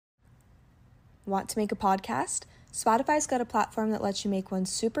Want to make a podcast? Spotify's got a platform that lets you make one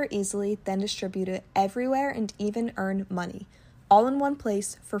super easily, then distribute it everywhere and even earn money, all in one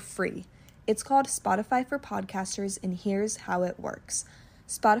place for free. It's called Spotify for Podcasters, and here's how it works.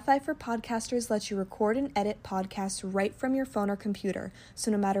 Spotify for Podcasters lets you record and edit podcasts right from your phone or computer, so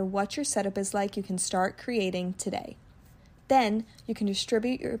no matter what your setup is like, you can start creating today. Then, you can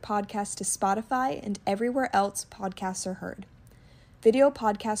distribute your podcast to Spotify and everywhere else podcasts are heard. Video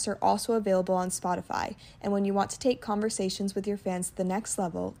podcasts are also available on Spotify, and when you want to take conversations with your fans to the next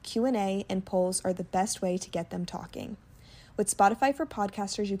level, Q&A and polls are the best way to get them talking. With Spotify for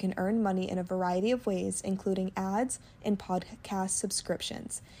Podcasters, you can earn money in a variety of ways, including ads and podcast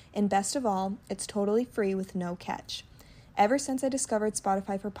subscriptions. And best of all, it's totally free with no catch. Ever since I discovered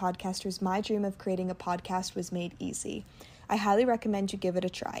Spotify for Podcasters, my dream of creating a podcast was made easy. I highly recommend you give it a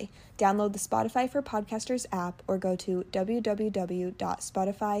try. Download the Spotify for Podcasters app or go to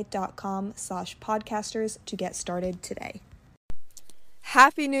www.spotify.com/podcasters to get started today.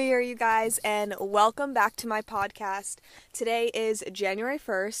 Happy New Year, you guys, and welcome back to my podcast. Today is January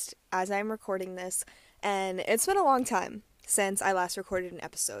 1st, as I'm recording this, and it's been a long time since I last recorded an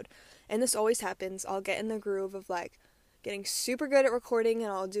episode. And this always happens. I'll get in the groove of, getting super good at recording,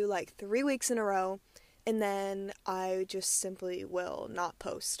 and I'll do, 3 weeks in a row. And then I just simply will not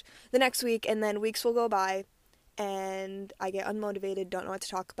post the next week, and then weeks will go by, and I get unmotivated, don't know what to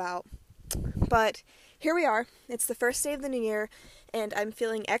talk about. But here we are. It's the first day of the new year, and I'm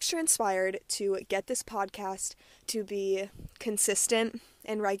feeling extra inspired to get this podcast to be consistent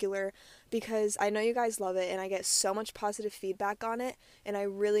and regular, because I know you guys love it, and I get so much positive feedback on it, and I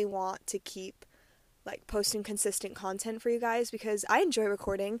really want to keep posting consistent content for you guys because I enjoy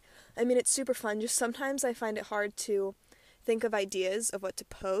recording. I mean, it's super fun. Just sometimes I find it hard to think of ideas of what to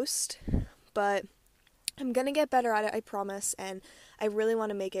post, but I'm gonna get better at it, I promise, and I really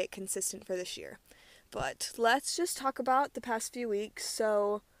want to make it consistent for this year. But let's just talk about the past few weeks.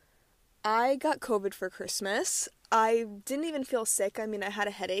 So I got COVID for Christmas. I didn't even feel sick. I mean, I had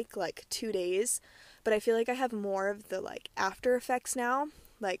a headache 2 days, but I feel like I have more of the after effects now.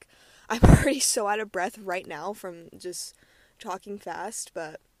 I'm already so out of breath right now from just talking fast,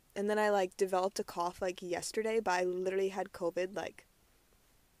 and then I developed a cough yesterday, but I literally had COVID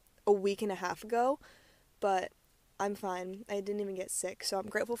a week and a half ago, but I'm fine. I didn't even get sick, so I'm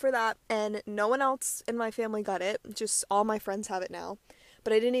grateful for that, and no one else in my family got it, just all my friends have it now,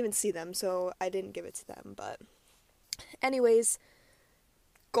 but I didn't even see them, so I didn't give it to them. But anyways,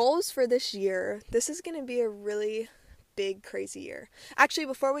 goals for this year. This is going to be a really big, crazy year. Actually,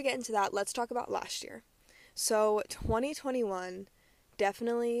 before we get into that, let's talk about last year. So 2021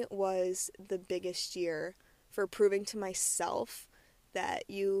 definitely was the biggest year for proving to myself that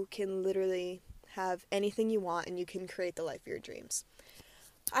you can literally have anything you want and you can create the life of your dreams.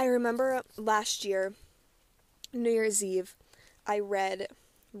 I remember last year, New Year's Eve, I read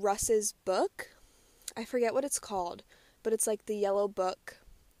Russ's book. I forget what it's called, but it's the yellow book,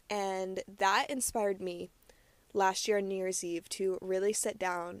 and that inspired me last year on New Year's Eve to really sit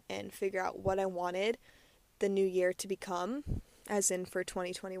down and figure out what I wanted the new year to become, as in for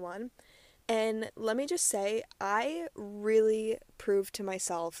 2021. And let me just say, I really proved to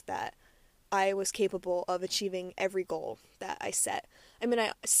myself that I was capable of achieving every goal that I set. I mean,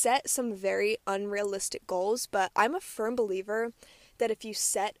 I set some very unrealistic goals, but I'm a firm believer that if you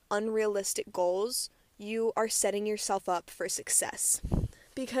set unrealistic goals, you are setting yourself up for success.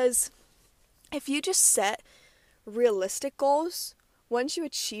 Because if you just set realistic goals, once you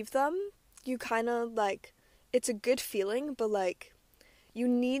achieve them, you kind of it's a good feeling, but you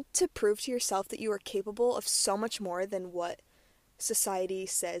need to prove to yourself that you are capable of so much more than what society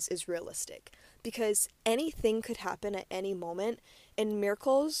says is realistic, because anything could happen at any moment, and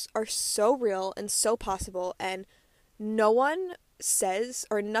miracles are so real and so possible, and no one says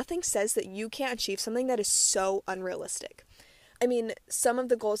or nothing says that you can't achieve something that is so unrealistic. I mean, some of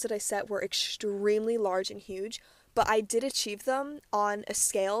the goals that I set were extremely large and huge, but I did achieve them on a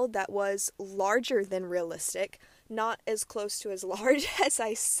scale that was larger than realistic, not as close to as large as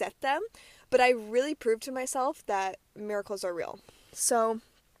I set them, but I really proved to myself that miracles are real. So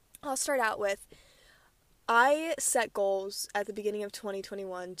I'll start out with, I set goals at the beginning of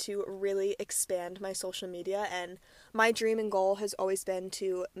 2021 to really expand my social media, and my dream and goal has always been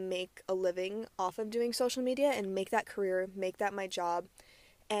to make a living off of doing social media and make that career, make that my job.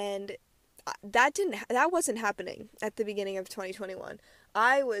 And that wasn't happening at the beginning of 2021.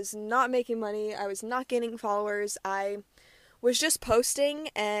 I was not making money. I was not gaining followers. I was just posting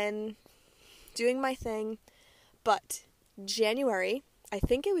and doing my thing. But January, I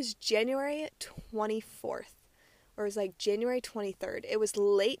think it was January 24th, or it was January 23rd. It was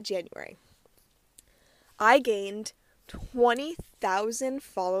late January. I gained 20,000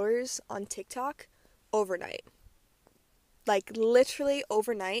 followers on TikTok overnight. Like, literally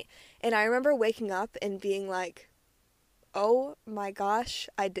overnight. And I remember waking up and being like, oh my gosh,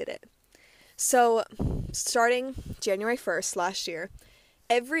 I did it. So, starting January 1st last year,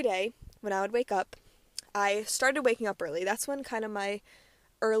 every day when I would wake up, I started waking up early. That's when kind of my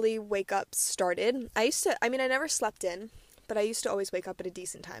early wake up started. I never slept in, but I used to always wake up at a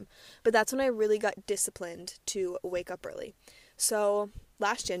decent time. But that's when I really got disciplined to wake up early. So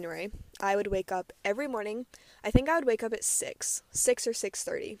last January, I would wake up every morning. I think I would wake up at 6 or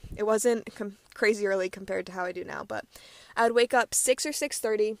 6:30. It wasn't crazy early compared to how I do now, but I would wake up 6 or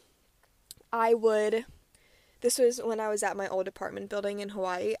 6:30. This was when I was at my old apartment building in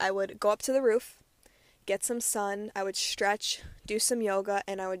Hawaii. I would go up to the roof, get some sun, I would stretch, do some yoga,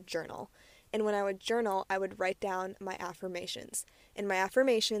 and I would journal. And when I would journal, I would write down my affirmations. And my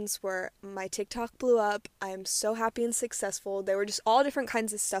affirmations were, my TikTok blew up, I am so happy and successful. There were just all different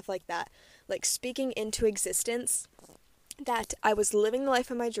kinds of stuff like that. Like speaking into existence that I was living the life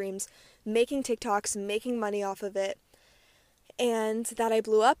of my dreams, making TikToks, making money off of it, and that I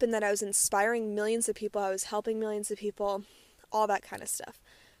blew up and that I was inspiring millions of people, I was helping millions of people, all that kind of stuff.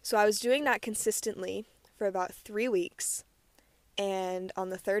 So I was doing that consistently for about 3 weeks, and on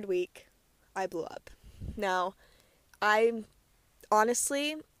the third week, I blew up. Now, I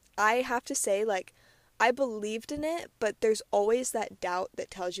have to say, like, I believed in it, but there's always that doubt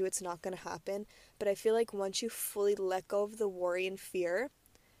that tells you it's not going to happen. But I feel like once you fully let go of the worry and fear,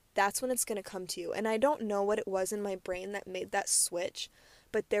 that's when it's going to come to you. And I don't know what it was in my brain that made that switch,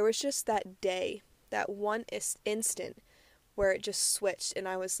 but there was just that day, that one instant where it just switched, and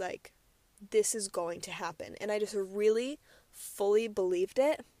I was like, this is going to happen. And I just really fully believed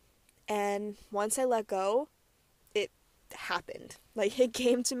it. And once I let go, it happened. Like, it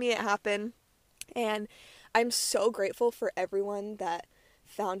came to me, it happened. And I'm so grateful for everyone that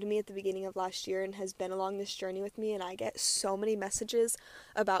found me at the beginning of last year and has been along this journey with me. And I get so many messages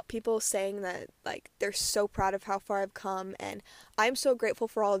about people saying that, like, they're so proud of how far I've come. And I'm so grateful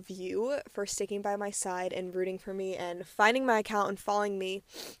for all of you for sticking by my side and rooting for me and finding my account and following me.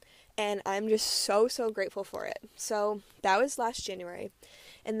 And I'm just so grateful for it. So that was last January.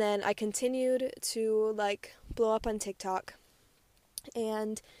 And then I continued to, like, blow up on TikTok.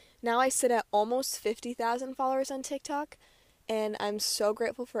 And now I sit at almost 50,000 followers on TikTok. And I'm so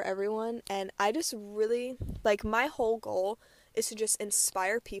grateful for everyone. And I just really, like, my whole goal is to just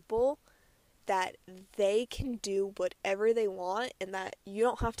inspire people that they can do whatever they want and that you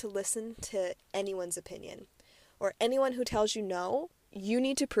don't have to listen to anyone's opinion. Or anyone who tells you no, you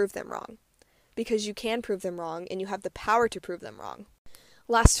need to prove them wrong. Because you can prove them wrong and you have the power to prove them wrong.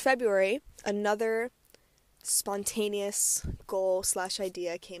 Last February, another spontaneous goal /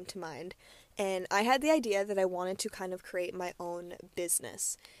 idea came to mind, and I had the idea that I wanted to kind of create my own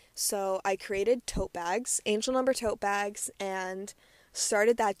business. So I created tote bags, angel number tote bags, and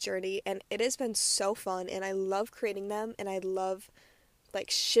started that journey, and it has been so fun, and I love creating them, and I love,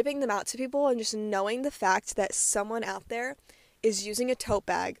 like, shipping them out to people, and just knowing the fact that someone out there is using a tote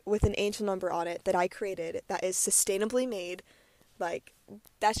bag with an angel number on it that I created that is sustainably made. Like,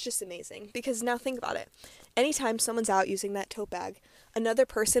 that's just amazing. Because now think about it. Anytime someone's out using that tote bag, another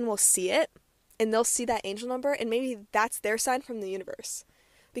person will see it, and they'll see that angel number, and maybe that's their sign from the universe.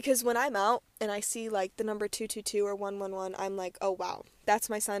 Because when I'm out, and I see, like, the number 222 or 111, I'm like, oh, wow, that's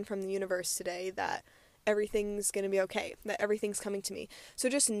my sign from the universe today, that everything's gonna be okay, that everything's coming to me. So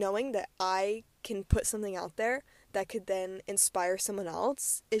just knowing that I can put something out there that could then inspire someone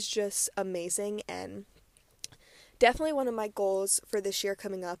else is just amazing. And definitely one of my goals for this year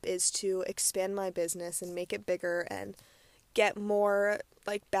coming up is to expand my business and make it bigger and get more,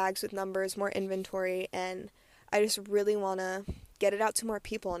 like, bags with numbers, more inventory, and I just really want to get it out to more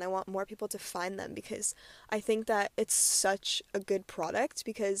people, and I want more people to find them, because I think that it's such a good product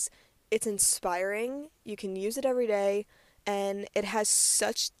because it's inspiring, you can use it every day, and it has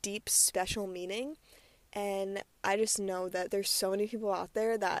such deep, special meaning, and I just know that there's so many people out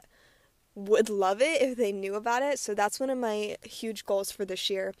there that would love it if they knew about it. So that's one of my huge goals for this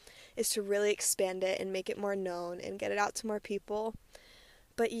year, is to really expand it and make it more known and get it out to more people.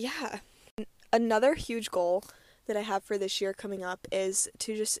 But yeah, another huge goal that I have for this year coming up is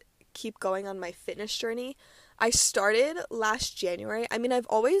to just keep going on my fitness journey. I started last January. I mean, I've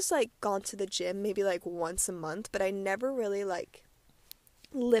always, like, gone to the gym maybe, like, once a month, but I never really, like,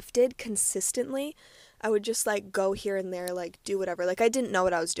 lifted consistently. I would just, like, go here and there, like, do whatever. Like, I didn't know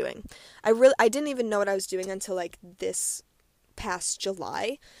what I was doing. I didn't even know what I was doing until, like, this past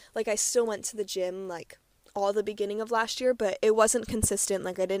July. Like, I still went to the gym, like, all the beginning of last year, but it wasn't consistent.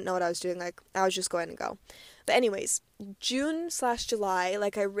 Like, I didn't know what I was doing. Like, I was just going to go. But anyways, June/July,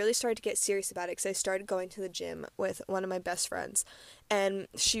 like, I really started to get serious about it because I started going to the gym with one of my best friends, and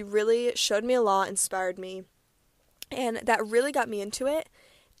she really showed me a lot, inspired me, and that really got me into it.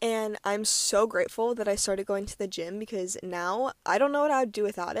 And I'm so grateful that I started going to the gym, because now I don't know what I would do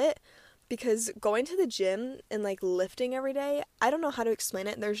without it. Because going to the gym and, like, lifting every day, I don't know how to explain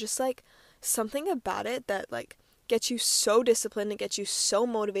it. There's just, like, something about it that, like, gets you so disciplined, it gets you so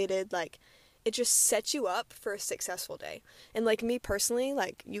motivated, like, it just sets you up for a successful day. And, like, me personally,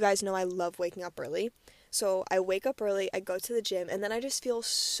 like, you guys know I love waking up early. So I wake up early, I go to the gym, and then I just feel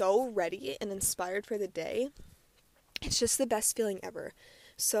so ready and inspired for the day. It's just the best feeling ever.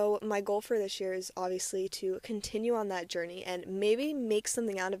 So my goal for this year is obviously to continue on that journey and maybe make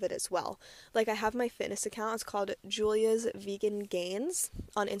something out of it as well. Like, I have my fitness account. It's called Julia's Vegan Gains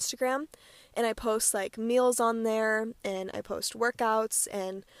on Instagram, and I post, like, meals on there, and I post workouts,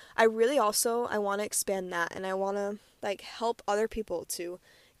 and I want to expand that, and I want to, like, help other people to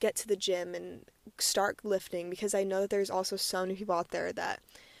get to the gym and start lifting, because I know that there's also so many people out there that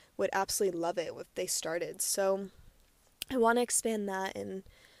would absolutely love it if they started. So I want to expand that, and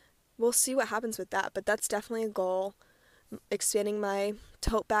we'll see what happens with that, but that's definitely a goal. Expanding my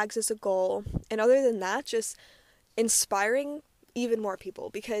tote bags is a goal, and other than that, just inspiring even more people,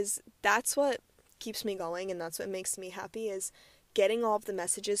 because that's what keeps me going, and that's what makes me happy, is getting all of the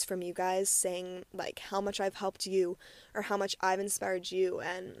messages from you guys saying, like, how much I've helped you, or how much I've inspired you,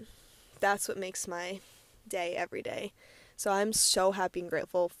 and that's what makes my day every day. So I'm so happy and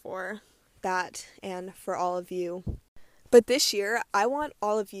grateful for that, and for all of you. But this year, I want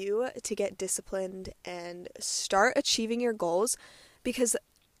all of you to get disciplined and start achieving your goals, because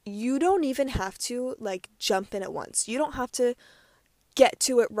you don't even have to, like, jump in at once. You don't have to get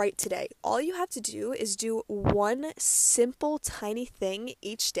to it right today. All you have to do is do one simple, tiny thing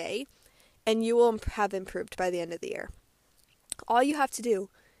each day, and you will have improved by the end of the year. All you have to do,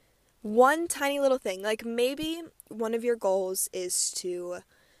 one tiny little thing. Like, maybe one of your goals is to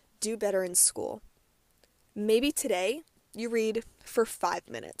do better in school. Maybe today you read for 5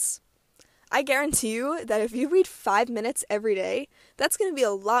 minutes. I guarantee you that if you read 5 minutes every day, that's going to be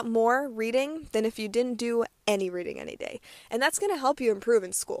a lot more reading than if you didn't do any reading any day. And that's going to help you improve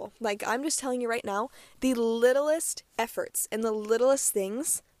in school. Like, I'm just telling you right now, the littlest efforts and the littlest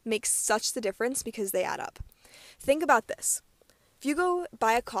things make such the difference, because they add up. Think about this. If you go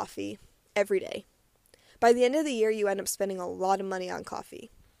buy a coffee every day, by the end of the year, you end up spending a lot of money on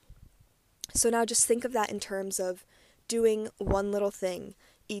coffee. So now just think of that in terms of doing one little thing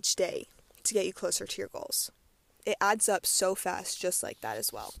each day to get you closer to your goals. It adds up so fast, just like that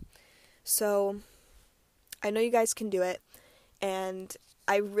as well. So I know you guys can do it, and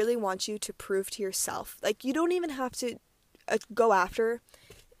I really want you to prove to yourself. Like, you don't even have to go after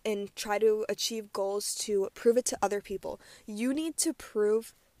and try to achieve goals to prove it to other people. You need to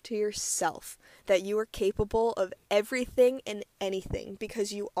prove to yourself that you are capable of everything and anything,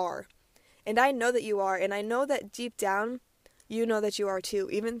 because you are. And I know that you are, and I know that deep down, you know that you are too.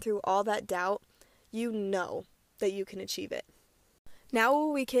 Even through all that doubt, you know that you can achieve it. Now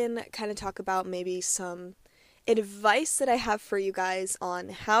we can kind of talk about maybe some advice that I have for you guys on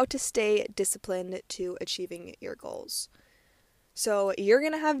how to stay disciplined to achieving your goals. So you're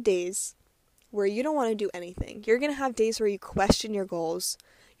going to have days where you don't want to do anything. You're going to have days where you question your goals.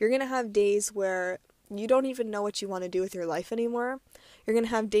 You're going to have days where you don't even know what you want to do with your life anymore. You're going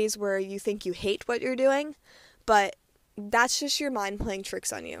to have days where you think you hate what you're doing, but that's just your mind playing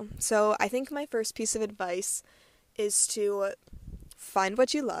tricks on you. So I think my first piece of advice is to find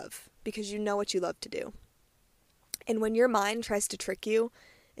what you love, because you know what you love to do. And when your mind tries to trick you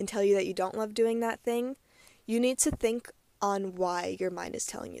and tell you that you don't love doing that thing, you need to think on why your mind is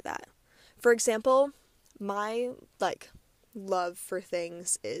telling you that. For example, my, love for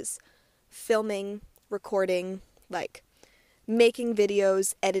things is filming, recording, making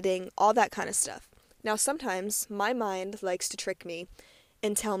videos, editing, all that kind of stuff. Now, sometimes my mind likes to trick me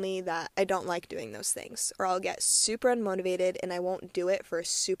and tell me that I don't like doing those things, or I'll get super unmotivated and I won't do it for a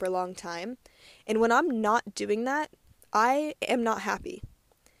super long time. And when I'm not doing that, I am not happy.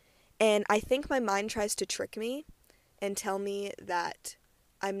 And I think my mind tries to trick me and tell me that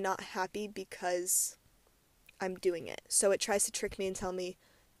I'm not happy because I'm doing it. So it tries to trick me and tell me,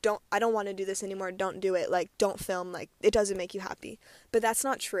 I don't want to do this anymore, don't do it, don't film, it doesn't make you happy. But that's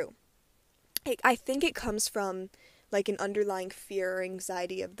not true. I think it comes from, an underlying fear or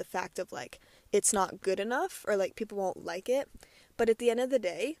anxiety of the fact of, it's not good enough, or, people won't like it. But at the end of the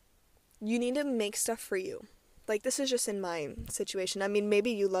day, you need to make stuff for you. like, this is just in my situation. I mean,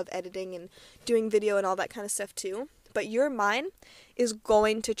 maybe you love editing and doing video and all that kind of stuff too, but your mind is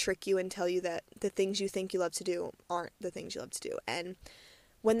going to trick you and tell you that the things you think you love to do aren't the things you love to do. And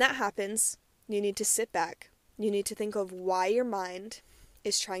when that happens, you need to sit back. You need to think of why your mind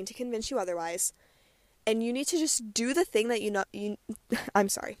is trying to convince you otherwise. And you need to just do the thing that you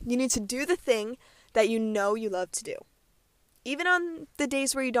need to do the thing that you know you love to do. Even on the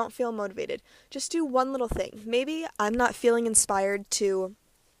days where you don't feel motivated, just do one little thing. Maybe I'm not feeling inspired to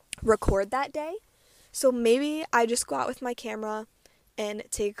record that day, so maybe I just go out with my camera and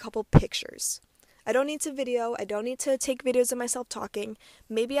take a couple pictures. I don't need to video. I don't need to take videos of myself talking.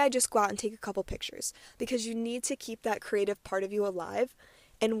 Maybe I just go out and take a couple pictures, because you need to keep that creative part of you alive.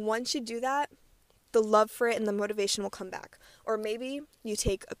 And once you do that, the love for it and the motivation will come back. Or maybe you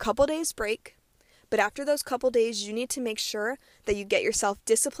take a couple days break, but after those couple days, you need to make sure that you get yourself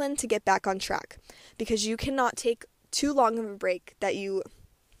disciplined to get back on track, because you cannot take too long of a break that you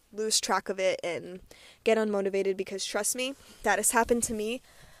lose track of it and get unmotivated, because trust me, that has happened to me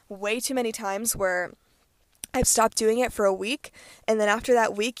way too many times where I've stopped doing it for a week, and then after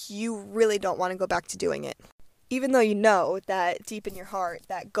that week, you really don't want to go back to doing it. Even though you know that deep in your heart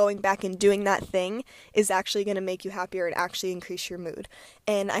that going back and doing that thing is actually going to make you happier and actually increase your mood.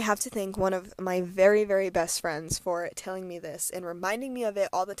 And I have to thank one of my very, very best friends for telling me this and reminding me of it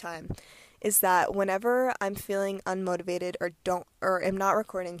all the time, is that whenever I'm feeling unmotivated or am not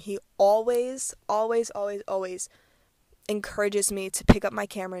recording, he always encourages me to pick up my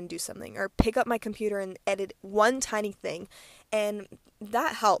camera and do something, or pick up my computer and edit one tiny thing. And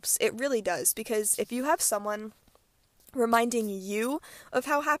that helps. It really does, because if you have someone reminding you of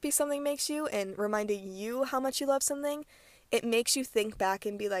how happy something makes you and reminding you how much you love something, it makes you think back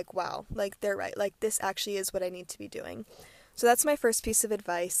and be like, wow, like, they're right. Like, this actually is what I need to be doing. So that's my first piece of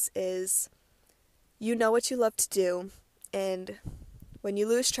advice, is you know what you love to do, and when you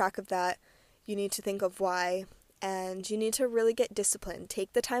lose track of that, you need to think of why, and you need to really get disciplined.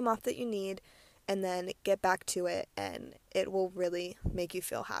 Take the time off that you need, and then get back to it, and it will really make you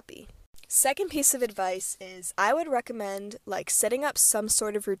feel happy. Second piece of advice is I would recommend setting up some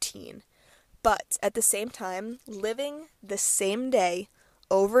sort of routine, but at the same time, living the same day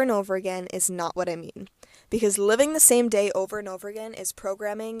over and over again is not what I mean. Because living the same day over and over again is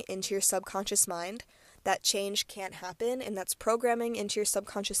programming into your subconscious mind that change can't happen, and that's programming into your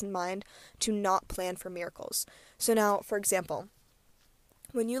subconscious mind to not plan for miracles. So now, for example,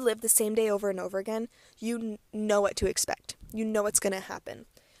 when you live the same day over and over again, you know what to expect. You know what's going to happen.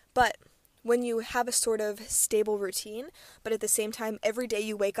 But when you have a sort of stable routine, but at the same time, every day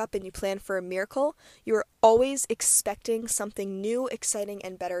you wake up and you plan for a miracle, you're always expecting something new, exciting,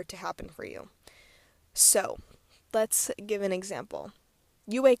 and better to happen for you. So, let's give an example.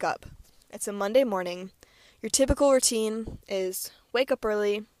 You wake up. It's a Monday morning. Your typical routine is wake up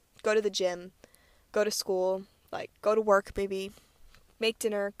early, go to the gym, go to school, go to work maybe, make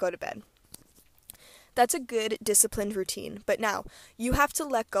dinner, go to bed. That's a good disciplined routine, but now you have to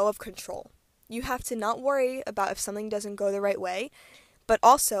let go of control. You have to not worry about if something doesn't go the right way, but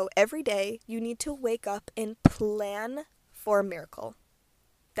also every day you need to wake up and plan for a miracle.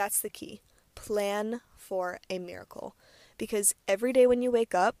 That's the key. Plan for a miracle. Because every day when you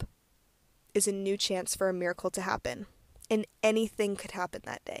wake up is a new chance for a miracle to happen, and anything could happen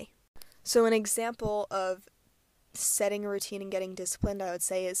that day. So an example of setting a routine and getting disciplined, I would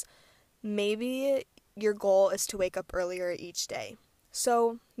say, is maybe your goal is to wake up earlier each day.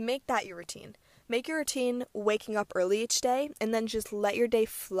 So make that your routine. Make your routine waking up early each day, and then just let your day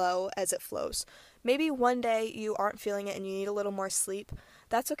flow as it flows. Maybe one day you aren't feeling it and you need a little more sleep.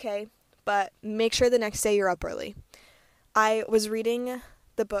 That's okay, but make sure the next day you're up early. I was reading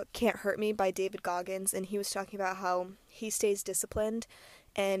the book Can't Hurt Me by David Goggins, and he was talking about how he stays disciplined,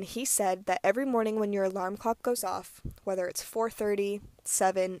 and he said that every morning when your alarm clock goes off, whether it's 4:30,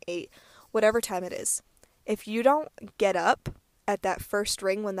 7, 8, whatever time it is, if you don't get up at that first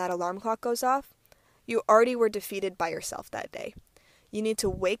ring when that alarm clock goes off, you already were defeated by yourself that day. You need to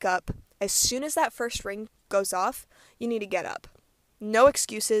wake up. As soon as that first ring goes off, you need to get up. No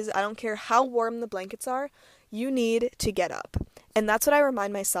excuses. I don't care how warm the blankets are. You need to get up. And that's what I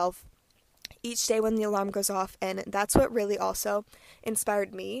remind myself each day when the alarm goes off, and that's what really also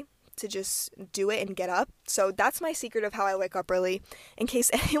inspired me to just do it and get up. So that's my secret of how I wake up early, in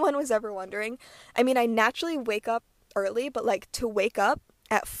case anyone was ever wondering. I mean, I naturally wake up early, but to wake up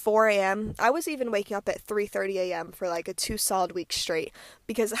at 4 a.m., I was even waking up at 3:30 a.m. for a 2 solid weeks straight,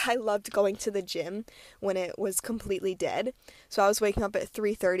 because I loved going to the gym when it was completely dead. So I was waking up at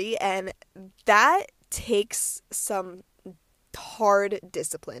 3:30, and that takes some hard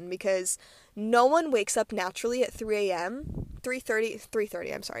discipline, because No one wakes up naturally at 3 a.m.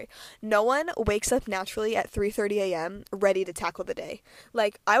 3:30, I'm sorry. No one wakes up naturally at 3:30 a.m. ready to tackle the day.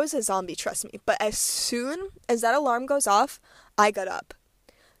 Like, I was a zombie, trust me. But as soon as that alarm goes off, I got up.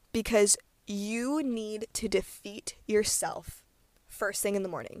 Because you need to defeat yourself first thing in the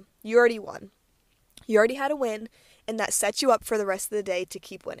morning. You already won. You already had a win, and that sets you up for the rest of the day to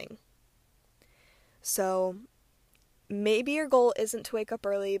keep winning. So maybe your goal isn't to wake up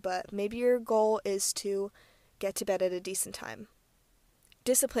early, but maybe your goal is to get to bed at a decent time.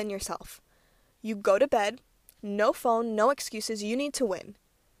 Discipline yourself. You go to bed, no phone, no excuses. You need to win.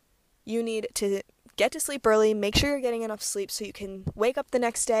 You need to get to sleep early, make sure you're getting enough sleep so you can wake up the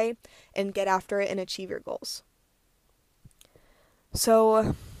next day and get after it and achieve your goals.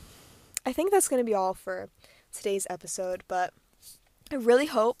 So I think that's going to be all for today's episode, but I really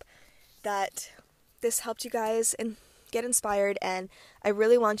hope that this helped you guys and get inspired, and I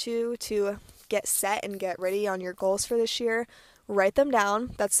really want you to get set and get ready on your goals for this year. Write them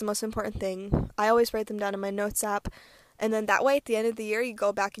down. That's the most important thing. I always write them down in my notes app, and then that way at the end of the year you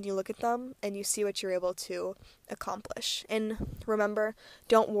go back and you look at them and you see what you're able to accomplish. And remember,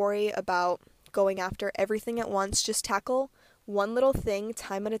 don't worry about going after everything at once. Just tackle one little thing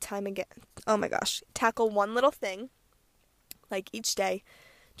time at a time again. Tackle one little thing, like each day.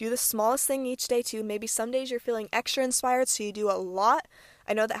 Do the smallest thing each day too. Maybe some days you're feeling extra inspired, so you do a lot.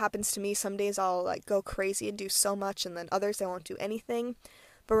 I know that happens to me. Some days I'll go crazy and do so much, and then others I won't do anything.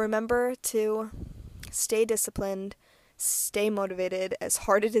 But remember to stay disciplined, stay motivated. As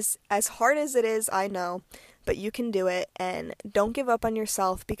hard as it is, I know, but you can do it, and don't give up on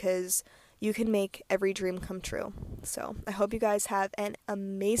yourself, because you can make every dream come true. So I hope you guys have an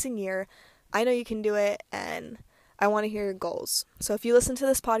amazing year. I know you can do it, and I want to hear your goals. So if you listen to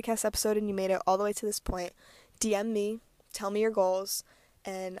this podcast episode and you made it all the way to this point, DM me, tell me your goals,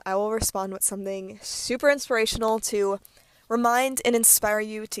 and I will respond with something super inspirational to remind and inspire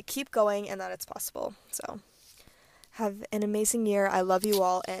you to keep going and that it's possible. So have an amazing year. I love you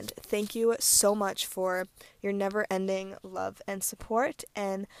all, and thank you so much for your never-ending love and support.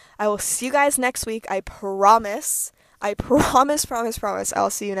 And I will see you guys next week. I promise. I'll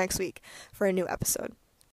see you next week for a new episode.